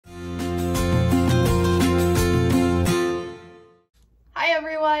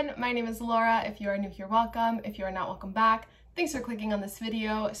everyone, my name is Laura. If you are new here, welcome. If you are not, welcome back. Thanks for clicking on this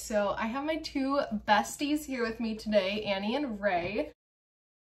video. So I have my two besties here with me today, Annie and Ray.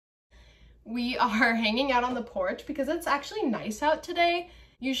 We are hanging out on the porch because it's actually nice out today.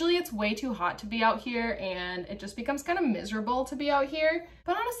 Usually it's way too hot to be out here and it just becomes kind of miserable to be out here.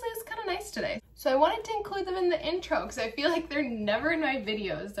 But honestly, it's kind of nice today. So I wanted to include them in the intro because I feel like they're never in my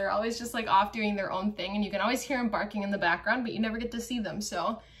videos. They're always just like off doing their own thing and you can always hear them barking in the background, but you never get to see them.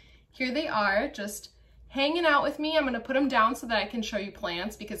 So here they are, just hanging out with me. I'm gonna put them down so that I can show you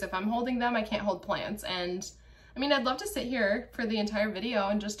plants because if I'm holding them, I can't hold plants. And I mean, I'd love to sit here for the entire video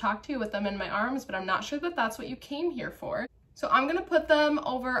and just talk to you with them in my arms, but I'm not sure that that's what you came here for. So I'm gonna put them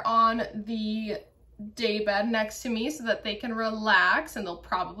over on the day bed next to me so that they can relax, and they'll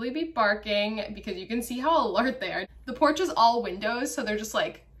probably be barking because you can see how alert they are. The porch is all windows, so they're just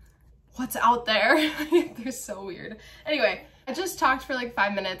like, what's out there? They're so weird. Anyway, I just talked for like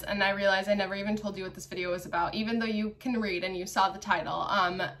 5 minutes and I realized I never even told you what this video was about, even though you can read and you saw the title.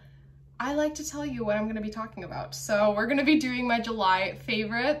 I like to tell you what I'm gonna be talking about. So we're gonna be doing my July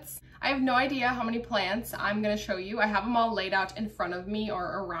favorites. I have no idea how many plants I'm gonna show you. I have them all laid out in front of me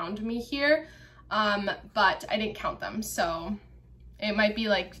or around me here, but I didn't count them. So it might be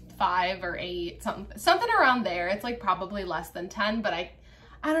like 5 or 8, something around there. It's like probably less than 10, but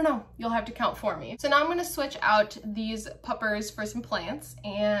I don't know. You'll have to count for me. So now I'm gonna switch out these puppers for some plants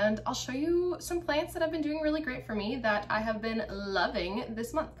and I'll show you some plants that have been doing really great for me that I have been loving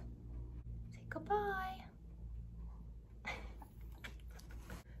this month. Say goodbye.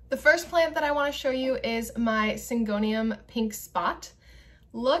 The first plant that I want to show you is my Syngonium pink spot.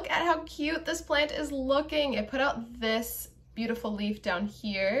 Look at how cute this plant is looking. It put out this beautiful leaf down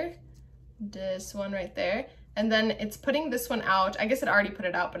here, this one right there, and then it's putting this one out. I guess it already put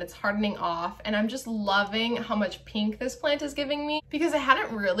it out, but it's hardening off, and I'm just loving how much pink this plant is giving me because it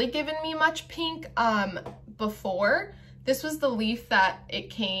hadn't really given me much pink before. This was the leaf that it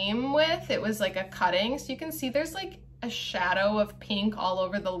came with. It was like a cutting, so you can see there's like a shadow of pink all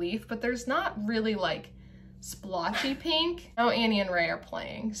over the leaf, but there's not really like splotchy pink. Now Annie and Ray are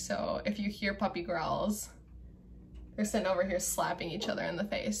playing, so if you hear puppy growls, they're sitting over here slapping each other in the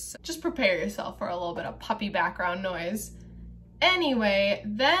face. So just prepare yourself for a little bit of puppy background noise. Anyway,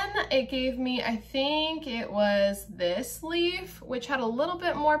 then it gave me, I think it was this leaf, which had a little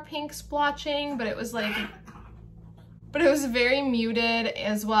bit more pink splotching, but it was like, but it was very muted,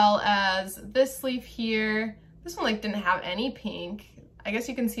 as well as this leaf here. This one like didn't have any pink. I guess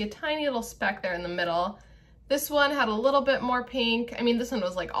you can see a tiny little speck there in the middle. This one had a little bit more pink. I mean, this one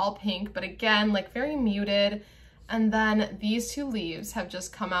was like all pink, but again, like very muted. And then these two leaves have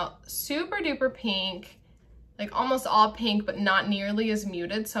just come out super duper pink, like almost all pink, but not nearly as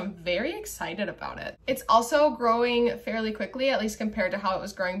muted. So I'm very excited about it. It's also growing fairly quickly, at least compared to how it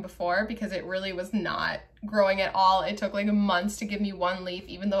was growing before, because it really was not growing at all. It took like months to give me one leaf,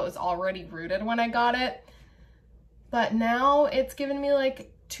 even though it was already rooted when I got it. But now it's given me like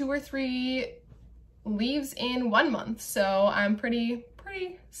 2 or 3 leaves in 1 month. So I'm pretty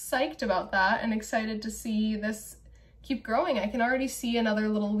psyched about that and excited to see this keep growing. I can already see another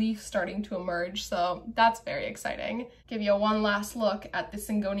little leaf starting to emerge. So that's very exciting. Give you one last look at the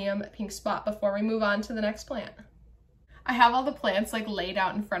Syngonium pink spot before we move on to the next plant. I have all the plants like laid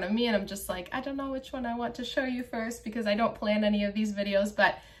out in front of me and I'm just like, I don't know which one I want to show you first because I don't plan any of these videos,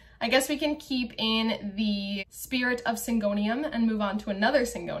 but I guess we can keep in the spirit of Syngonium and move on to another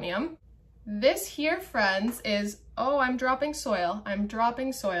Syngonium. This here, friends, is, oh, I'm dropping soil. I'm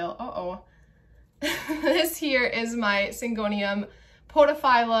dropping soil. Uh-oh. This here is my Syngonium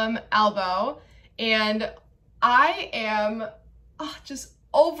podophyllum albo, and I am just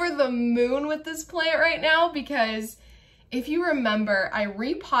over the moon with this plant right now because if you remember, I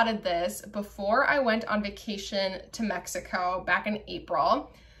repotted this before I went on vacation to Mexico back in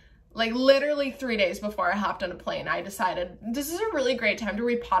April. Like literally 3 days before I hopped on a plane, I decided this is a really great time to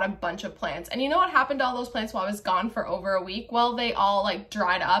repot a bunch of plants. And you know what happened to all those plants while I was gone for over a week? Well, they all like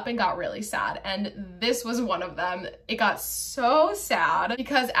dried up and got really sad. And this was one of them. It got so sad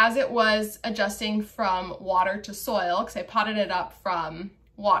because as it was adjusting from water to soil, because I potted it up from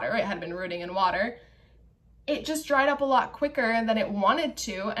water, it had been rooting in water, it just dried up a lot quicker than it wanted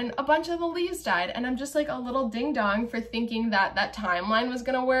to, and a bunch of the leaves died. And I'm just like a little ding dong for thinking that that timeline was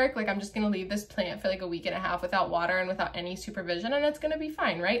gonna work. Like I'm just gonna leave this plant for like a week and a half without water and without any supervision and it's gonna be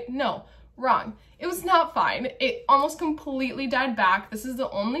fine, right? No, wrong. It was not fine. It almost completely died back. This is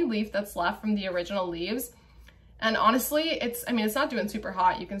the only leaf that's left from the original leaves. And honestly, it's not doing super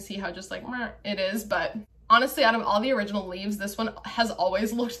hot. You can see how just like meh it is, but honestly, out of all the original leaves, this one has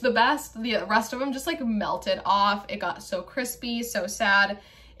always looked the best. The rest of them just like melted off. It got so crispy, so sad.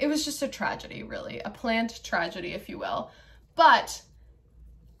 it was just a tragedy, really, a plant tragedy, if you will. But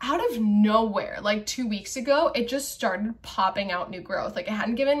out of nowhere, like 2 weeks ago, it just started popping out new growth. Like, it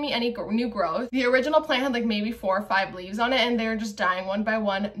hadn't given me any new growth. The original plant had like maybe 4 or 5 leaves on it, and they were just dying one by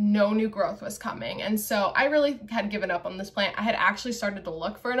one. No new growth was coming. And so I really had given up on this plant. I had actually started to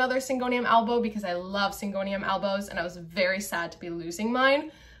look for another Syngonium albo because I love Syngonium albos, and I was very sad to be losing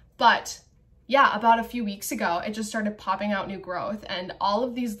mine. But yeah, about a few weeks ago, it just started popping out new growth, and all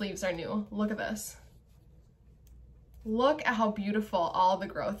of these leaves are new. Look at this. Look at how beautiful all the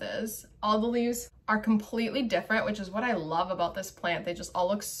growth is. All the leaves are completely different, which is what I love about this plant. They just all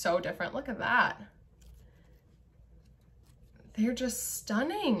look so different. Look at that. They're just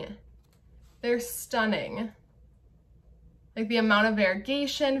stunning. They're stunning. Like, the amount of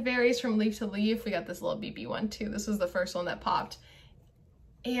variegation varies from leaf to leaf. We got this little BB one too. This was the first one that popped.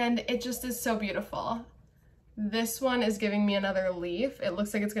 And it just is so beautiful. This one is giving me another leaf. It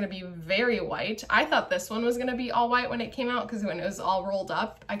looks like it's gonna be very white. I thought this one was gonna be all white when it came out, because when it was all rolled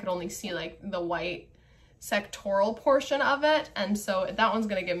up, I could only see like the white sectoral portion of it. And so that one's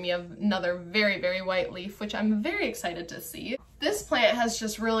gonna give me another very, very white leaf, which I'm very excited to see. This plant has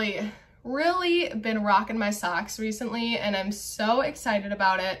just really been rocking my socks recently, and I'm so excited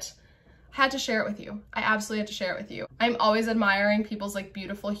about it. I had to share it with you. I absolutely had to share it with you. I'm always admiring people's like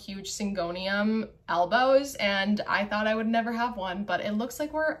beautiful, huge Syngonium albos, and I thought I would never have one, but it looks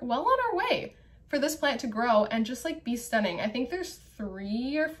like we're well on our way for this plant to grow and just like be stunning. I think there's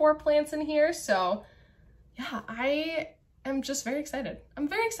 3 or 4 plants in here, so yeah, I am just very excited. I'm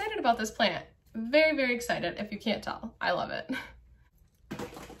very excited about this plant. Very, very excited, if you can't tell. I love it.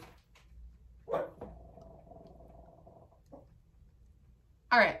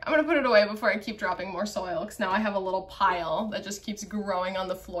 All right, I'm gonna put it away before I keep dropping more soil, because now I have a little pile that just keeps growing on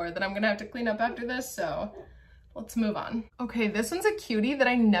the floor that I'm gonna have to clean up after this, so let's move on. Okay, this one's a cutie that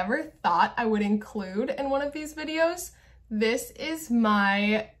I never thought I would include in one of these videos. This is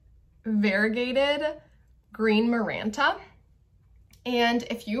my variegated green Maranta. And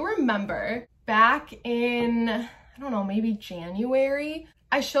if you remember, back in, I don't know, maybe January,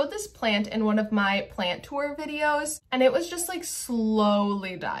 I showed this plant in one of my plant tour videos, and it was just like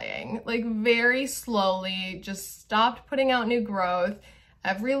slowly dying, like very slowly, just stopped putting out new growth.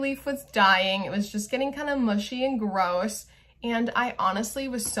 Every leaf was dying. It was just getting kind of mushy and gross. And I honestly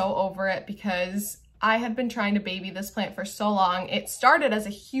was so over it, because I had been trying to baby this plant for so long. It started as a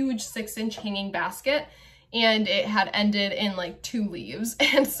huge 6-inch hanging basket, and it had ended in like 2 leaves.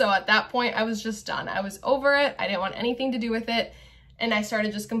 And so at that point I was just done. I was over it. I didn't want anything to do with it. And I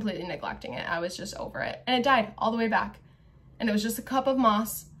started just completely neglecting it. I was just over it. And it died all the way back. And it was just a cup of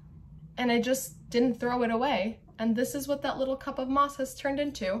moss. And I just didn't throw it away. And this is what that little cup of moss has turned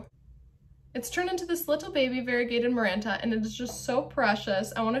into. It's turned into this little baby variegated Maranta, and it is just so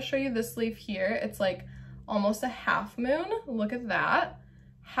precious. I want to show you this leaf here. It's like almost a half moon. Look at that.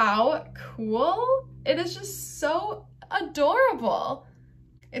 How cool. It is just so adorable.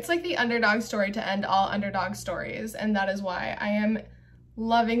 It's like the underdog story to end all underdog stories, and that is why I am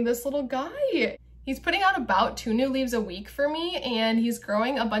loving this little guy. He's putting out about 2 new leaves a week for me, and he's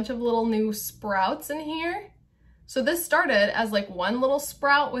growing a bunch of little new sprouts in here. So this started as like 1 little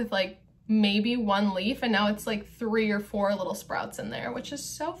sprout with like maybe 1 leaf, and now it's like 3 or 4 little sprouts in there, which is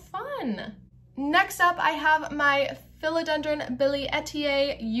so fun. Next up, I have my Philodendron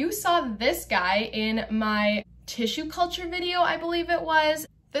Bilietiae. You saw this guy in my tissue culture video, I believe it was.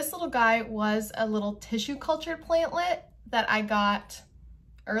 This little guy was a little tissue cultured plantlet that I got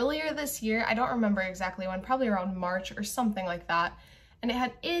earlier this year. I don't remember exactly when, probably around March or something like that. And it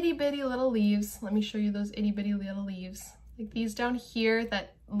had itty bitty little leaves. Let me show you those itty bitty little leaves. Like these down here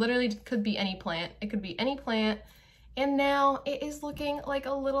that literally could be any plant. It could be any plant. And now it is looking like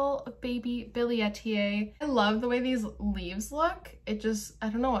a little baby Bilietiae. I love the way these leaves look. It just, I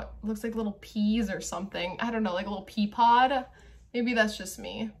don't know, it looks like little peas or something. I don't know, like a little pea pod. Maybe that's just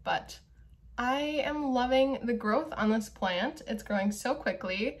me, but I am loving the growth on this plant. It's growing so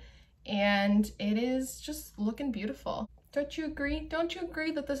quickly, and it is just looking beautiful. Don't you agree? Don't you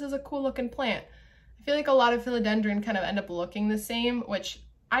agree that this is a cool looking plant? I feel like a lot of philodendron kind of end up looking the same, which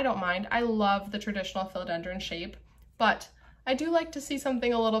I don't mind. I love the traditional philodendron shape, but I do like to see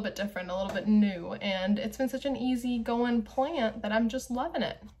something a little bit different, a little bit new, and it's been such an easy going plant that I'm just loving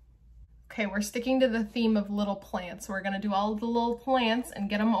it. Okay, we're sticking to the theme of little plants. We're gonna do all of the little plants and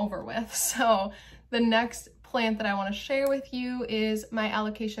get them over with. So the next plant that I wanna share with you is my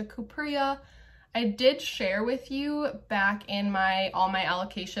Alocasia cuprea. I did share with you back in my all my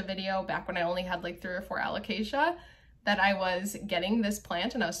alocasia video, back when I only had like 3 or 4 alocasia, that I was getting this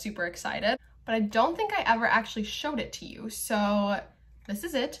plant and I was super excited, but I don't think I ever actually showed it to you. So this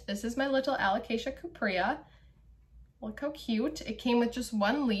is it. This is my little Alocasia cuprea. Look how cute. It came with just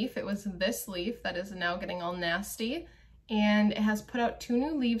one leaf. It was this leaf that is now getting all nasty. And it has put out 2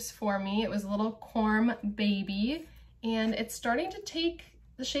 new leaves for me. It was a little corm baby, and it's starting to take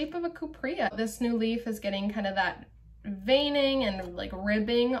the shape of a cuprea. This new leaf is getting kind of that veining and like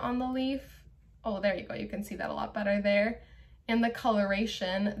ribbing on the leaf. Oh, there you go. You can see that a lot better there. And the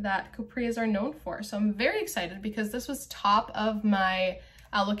coloration that cupreas are known for. So I'm very excited because this was top of my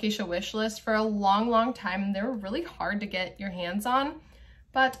Alocasia wish list for a long time. They were really hard to get your hands on,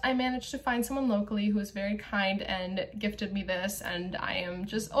 but I managed to find someone locally who was very kind and gifted me this, and I am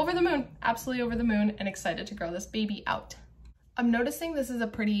just over the moon, absolutely over the moon, and excited to grow this baby out. I'm noticing this is a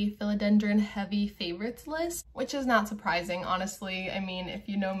pretty philodendron heavy favorites list, which is not surprising, honestly. I mean, if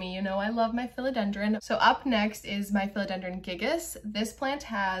you know me, you know I love my philodendron. So up next is my philodendron gigas. This plant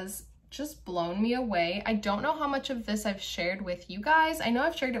has just blown me away. I don't know how much of this I've shared with you guys. I know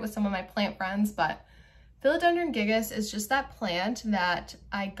I've shared it with some of my plant friends, but philodendron gigas is just that plant that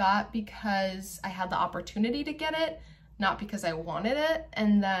I got because I had the opportunity to get it, not because I wanted it,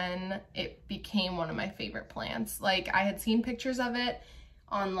 and then it became one of my favorite plants. Like, I had seen pictures of it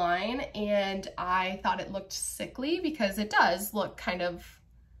online and I thought it looked sickly because it does look kind of,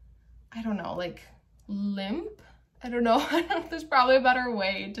 I don't know, like limp. I don't know, there's probably a better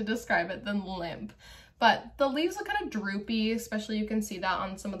way to describe it than limp. But the leaves look kind of droopy, especially you can see that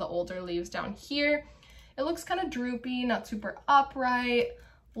on some of the older leaves down here. It looks kind of droopy, not super upright,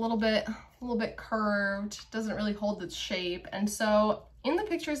 a little bit curved, doesn't really hold its shape. And so in the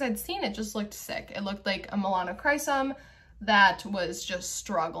pictures I'd seen, it just looked sick. It looked like a melanochrysum that was just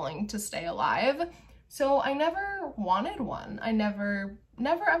struggling to stay alive. So I never wanted one. I never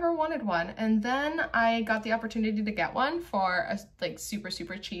ever wanted one. And then I got the opportunity to get one for like super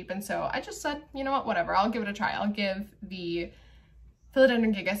cheap. And so I just said, you know what, whatever, I'll give it a try. I'll give the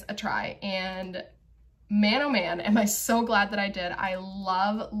philodendron gigas a try. And man, oh man, am I so glad that I did. I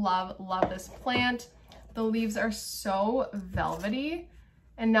love this plant. The leaves are so velvety.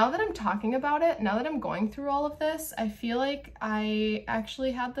 And now that I'm talking about it, now that I'm going through all of this, I feel like I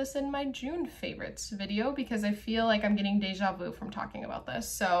actually had this in my June favorites video because I feel like I'm getting deja vu from talking about this.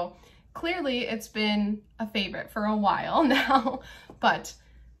 So clearly it's been a favorite for a while now, but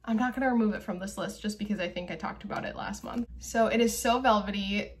I'm not gonna remove it from this list just because I think I talked about it last month. So it is so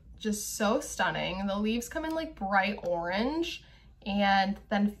velvety, just so stunning. The leaves come in like bright orange and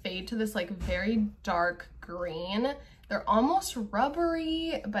then fade to this like very dark green. They're almost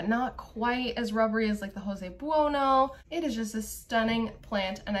rubbery, but not quite as rubbery as like the Jose Buono. It is just a stunning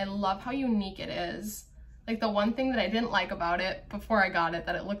plant and I love how unique it is. Like the one thing that I didn't like about it before I got it,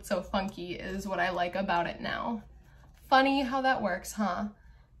 that it looked so funky, is what I like about it now. Funny how that works, huh?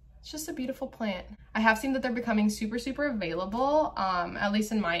 It's just a beautiful plant. I have seen that they're becoming super available, at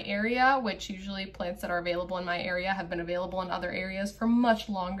least in my area, which usually plants that are available in my area have been available in other areas for much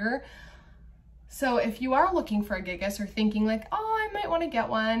longer. So if you are looking for a gigas or thinking like, oh, I might want to get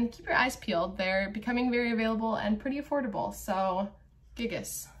one, keep your eyes peeled. They're becoming very available and pretty affordable. So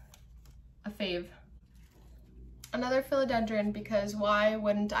gigas, a fave. Another philodendron, because why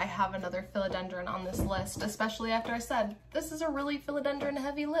wouldn't I have another philodendron on this list, especially after I said this is a really philodendron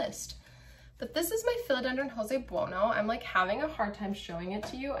heavy list. But this is my philodendron Jose Buono. I'm like having a hard time showing it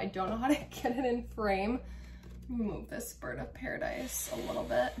to you. I don't know how to get it in frame. Move this bird of paradise a little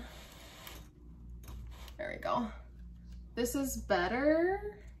bit. There we go. This is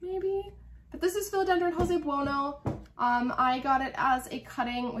better, maybe? But this is philodendron Jose Buono. I got it as a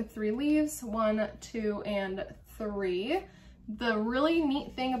cutting with 3 leaves, 1, 2, and 3. The really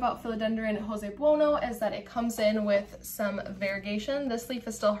neat thing about philodendron Jose Buono is that it comes in with some variegation. This leaf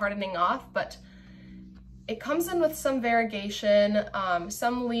is still hardening off, but it comes in with some variegation.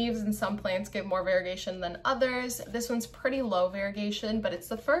 Some leaves and some plants get more variegation than others. This one's pretty low variegation, but it's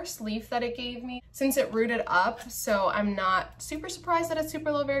the first leaf that it gave me since it rooted up, so I'm not super surprised that it's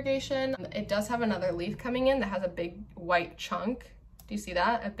super low variegation. It does have another leaf coming in that has a big white chunk. Do you see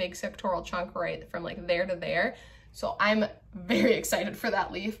that? A big sectoral chunk right from like there to there. So I'm very excited for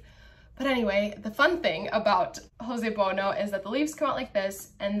that leaf. But anyway, the fun thing about Jose Buono is that the leaves come out like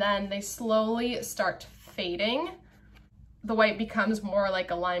this and then they slowly start fading. The white becomes more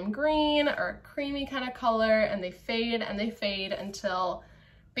like a lime green or a creamy kind of color, and they fade until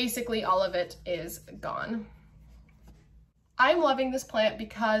basically all of it is gone. I'm loving this plant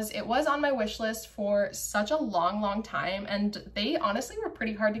because it was on my wish list for such a long time, and they honestly were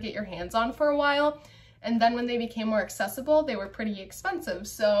pretty hard to get your hands on for a while. And then when they became more accessible, they were pretty expensive.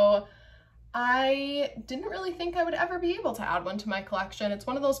 So I didn't really think I would ever be able to add one to my collection. It's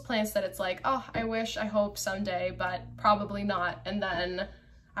one of those plants that it's like, oh, I wish, I hope someday, but probably not. And then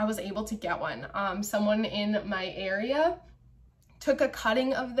I was able to get one. Someone in my area took a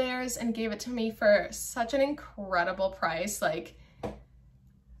cutting of theirs and gave it to me for such an incredible price, like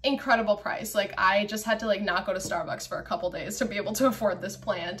incredible price. Like I just had to like not go to Starbucks for a couple days to be able to afford this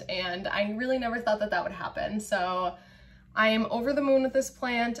plant, and I really never thought that that would happen. So I am over the moon with this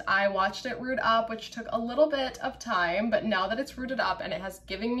plant. I watched it root up, which took a little bit of time, but now that it's rooted up and it has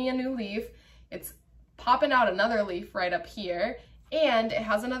given me a new leaf, it's popping out another leaf right up here, and it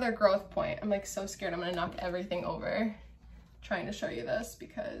has another growth point. I'm like so scared I'm gonna knock everything over trying to show you this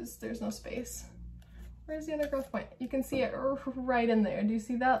because there's no space. Where's the other growth point? You can see it right in there. Do you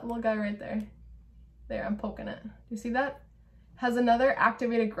see that little guy right there? There, I'm poking it. Do you see that? Has another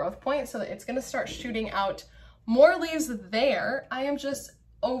activated growth point, so that it's gonna start shooting out more leaves there. I am just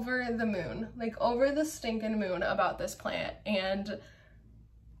over the moon, like over the stinking moon about this plant, and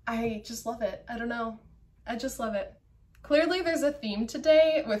I just love it. I don't know, I just love it. Clearly there's a theme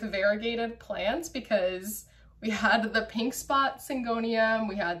today with variegated plants because we had the pink spot syngonium,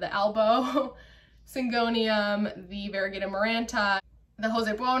 we had the elbow syngonium, the variegated maranta, the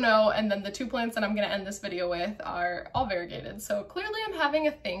Jose Buono, and then the two plants that I'm gonna end this video with are all variegated. So clearly I'm having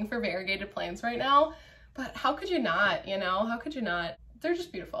a thing for variegated plants right now, but how could you not, you know? How could you not? They're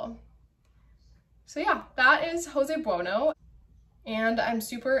just beautiful. So yeah, that is Jose Buono, and I'm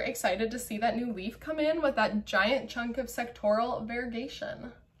super excited to see that new leaf come in with that giant chunk of sectoral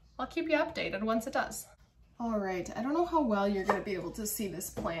variegation. I'll keep you updated once it does. All right, I don't know how well you're gonna be able to see this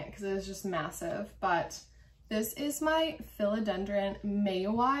plant because it is just massive, but this is my Philodendron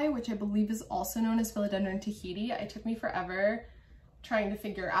mayoi, which I believe is also known as Philodendron Tahiti. It took me forever trying to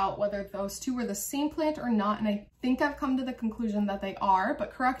figure out whether those two were the same plant or not, and I think I've come to the conclusion that they are,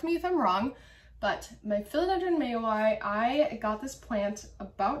 but correct me if I'm wrong. But my Philodendron mayoi, I got this plant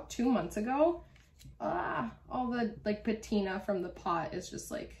about 2 months ago. All the like patina from the pot is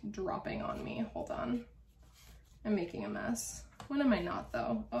just like dropping on me. Hold on. I'm making a mess. When am I not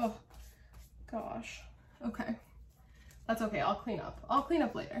though? Oh gosh. Okay. That's okay, I'll clean up. I'll clean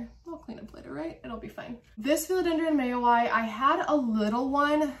up later. I'll clean up later, right? It'll be fine. This Philodendron mayoi, I had a little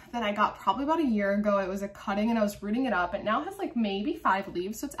one that I got probably about a year ago. It was a cutting and I was rooting it up. It now has like maybe 5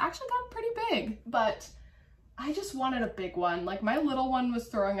 leaves, so it's actually gotten pretty big, but I just wanted a big one. Like my little one was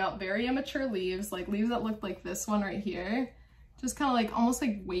throwing out very immature leaves, like leaves that looked like this one right here. Just kind of like almost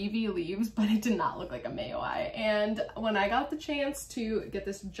like wavy leaves, but it did not look like a mayoi. And when I got the chance to get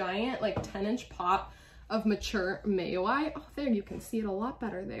this giant like 10-inch pot of mature mayoi, oh there, you can see it a lot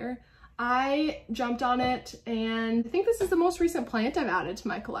better there, I jumped on it, and I think this is the most recent plant I've added to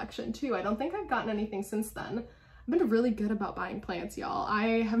my collection too. I don't think I've gotten anything since then. I've been really good about buying plants, y'all.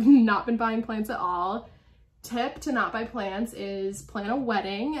 I have not been buying plants at all. Tip to not buy plants is plan a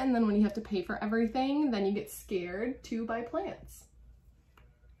wedding, and then when you have to pay for everything, then you get scared to buy plants.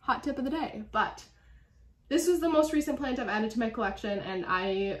 Hot tip of the day. But this is the most recent plant I've added to my collection, and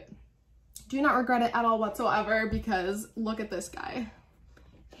I do not regret it at all whatsoever because look at this guy.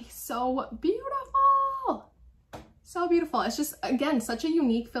 He's so beautiful. So beautiful. It's just, again, such a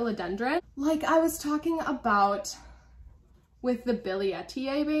unique philodendron. Like I was talking about with the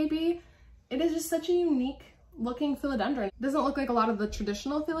Billietiae baby, it is just such a unique looking philodendron. It doesn't look like a lot of the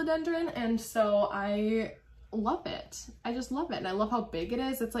traditional philodendron, and so I love it. I just love it, and I love how big it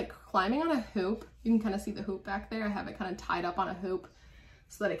is. It's like climbing on a hoop. You can kind of see the hoop back there. I have it kind of tied up on a hoop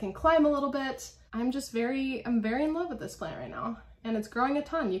so that it can climb a little bit. I'm very in love with this plant right now, and it's growing a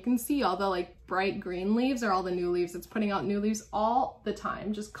ton. You can see all the like bright green leaves are all the new leaves. It's putting out new leaves all the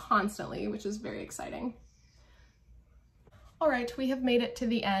time, just constantly, which is very exciting. All right, we have made it to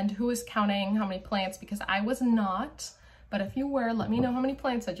the end. Who is counting how many plants? Because I was not, but if you were, let me know how many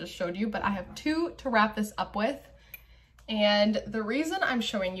plants I just showed you. But I have 2 to wrap this up with. And the reason I'm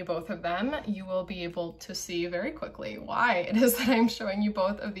showing you both of them, you will be able to see very quickly why it is that I'm showing you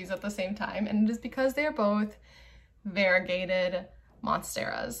both of these at the same time. And it is because they are both variegated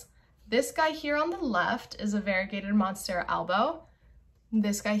monsteras. This guy here on the left is a variegated monstera albo.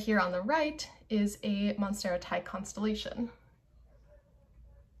 This guy here on the right is a monstera Thai constellation.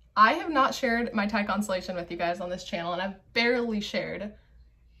 I have not shared my Thai constellation with you guys on this channel, and I've barely shared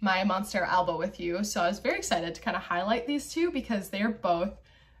my monstera albo with you, so I was very excited to kind of highlight these two because they're both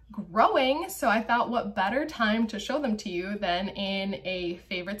growing. So I thought what better time to show them to you than in a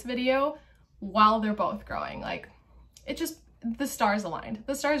favorites video while they're both growing. Like it just, the stars aligned.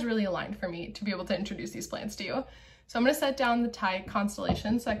 The stars really aligned for me to be able to introduce these plants to you. So I'm going to set down the Thai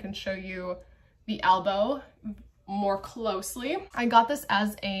constellation so I can show you the albo more closely. I got this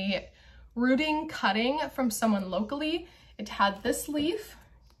as a rooting cutting from someone locally. It had this leaf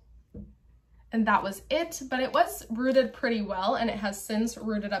and that was it, but it was rooted pretty well and it has since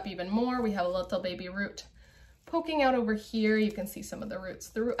rooted up even more. We have a little baby root poking out over here. You can see some of the roots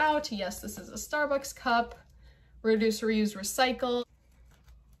throughout. Yes, this is a Starbucks cup. Reduce, reuse, recycle.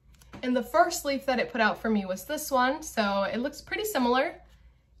 And the first leaf that it put out for me was this one. So it looks pretty similar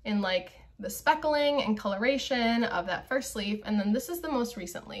in like the speckling and coloration of that first leaf. And then this is the most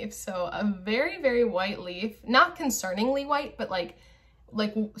recent leaf. So a very, very white leaf, not concerningly white, but like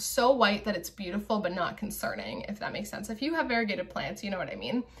so white that it's beautiful, but not concerning, if that makes sense. If you have variegated plants, you know what I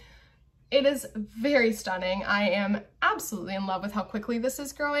mean. It is very stunning. I am absolutely in love with how quickly this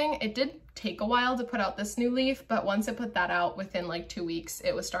is growing. It did take a while to put out this new leaf, but once it put that out within like 2 weeks,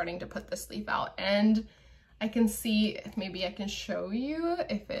 it was starting to put this leaf out. And I can see, maybe I can show you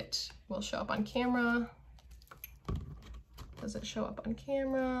if it will show up on camera. Does it show up on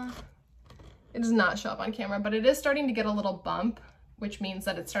camera? It does not show up on camera, but it is starting to get a little bump, which means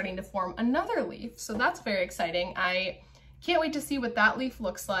that it's starting to form another leaf. So that's very exciting. I can't wait to see what that leaf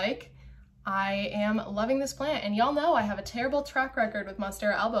looks like. I am loving this plant, and y'all know I have a terrible track record with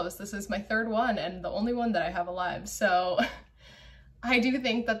Monstera albos. This is my third one and the only one that I have alive. So I do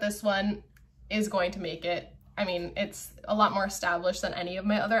think that this one is going to make it. I mean, it's a lot more established than any of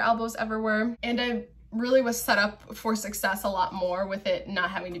my other albos ever were. And I really was set up for success a lot more with it not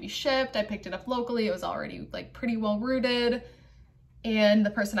having to be shipped. I picked it up locally. It was already like pretty well rooted. And the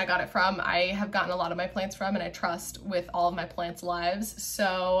person I got it from, I have gotten a lot of my plants from and I trust with all of my plants' lives.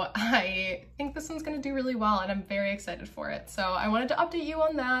 So I think this one's gonna do really well and I'm very excited for it. So I wanted to update you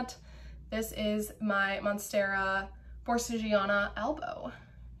on that. This is my Monstera Forsythiana albo.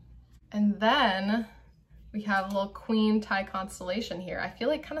 And then we have a little Queen Tie constellation here. I feel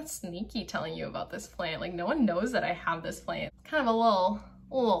like kind of sneaky telling you about this plant. Like no one knows that I have this plant. It's kind of a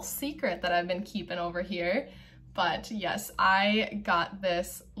little secret that I've been keeping over here. But yes, I got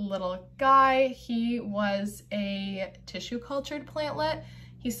this little guy. He was a tissue cultured plantlet.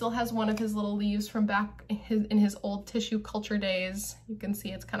 He still has one of his little leaves from back in his old tissue culture days. You can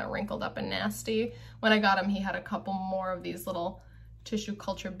see it's kind of wrinkled up and nasty. When I got him, he had a couple more of these little tissue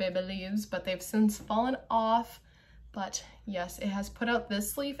culture baby leaves, but they've since fallen off. But yes, it has put out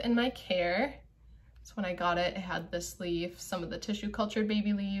this leaf in my care. So when I got it, it had this leaf, some of the tissue cultured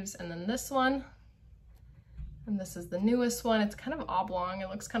baby leaves, and then this one. And this is the newest one. It's kind of oblong. It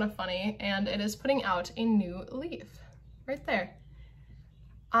looks kind of funny. And it is putting out a new leaf right there.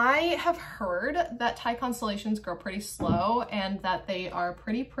 I have heard that tie constellations grow pretty slow and that they are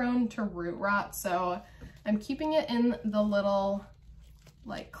pretty prone to root rot. So I'm keeping it in the little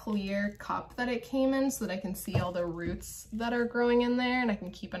like clear cup that it came in so that I can see all the roots that are growing in there and I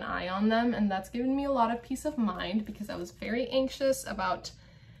can keep an eye on them. And that's given me a lot of peace of mind because I was very anxious about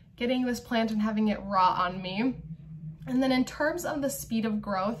getting this plant and having it rot on me. And then in terms of the speed of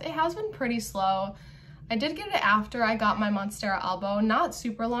growth, it has been pretty slow. I did get it after I got my Monstera albo, not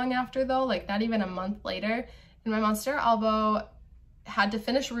super long after though, like not even a month later. And my Monstera albo had to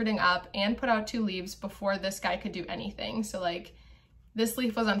finish rooting up and put out 2 leaves before this guy could do anything. So like this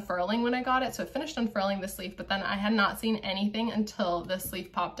leaf was unfurling when I got it. So it finished unfurling this leaf, but then I had not seen anything until this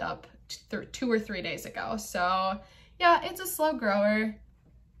leaf popped up 2 or 3 days ago. So yeah, it's a slow grower.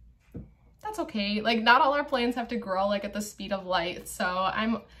 That's okay. Like not all our plants have to grow like at the speed of light. So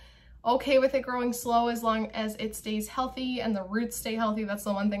I'm okay with it growing slow as long as it stays healthy and the roots stay healthy. That's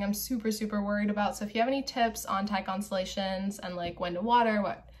the one thing I'm super, super worried about. So if you have any tips on tie constellations and like when to water,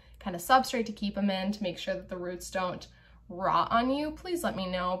 what kind of substrate to keep them in to make sure that the roots don't rot on you, please let me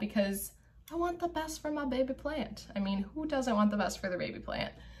know because I want the best for my baby plant. I mean, who doesn't want the best for their baby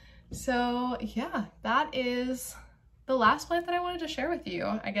plant? So yeah, that is the last plant that I wanted to share with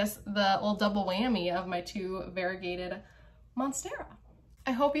you. I guess the little double whammy of my 2 variegated Monstera.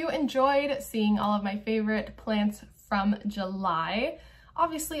 I hope you enjoyed seeing all of my favorite plants from July.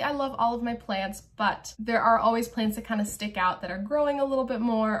 Obviously, I love all of my plants, but there are always plants that kind of stick out that are growing a little bit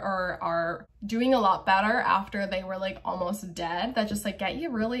more or are doing a lot better after they were like almost dead, that just like get you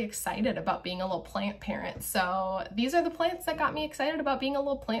really excited about being a little plant parent. So these are the plants that got me excited about being a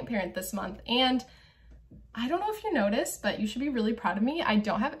little plant parent this month. And I don't know if you noticed, but you should be really proud of me. I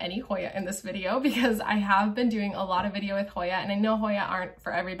don't have any Hoya in this video because I have been doing a lot of video with Hoya and I know Hoya aren't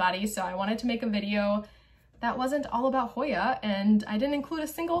for everybody. So I wanted to make a video that wasn't all about Hoya and I didn't include a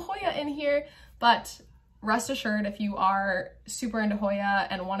single Hoya in here, but rest assured if you are super into Hoya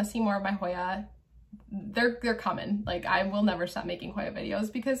and want to see more of my Hoya, they're coming. Like I will never stop making Hoya videos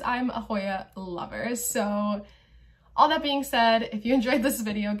because I'm a Hoya lover. So all that being said, if you enjoyed this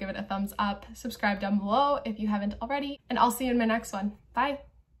video, give it a thumbs up, subscribe down below if you haven't already, and I'll see you in my next one. Bye.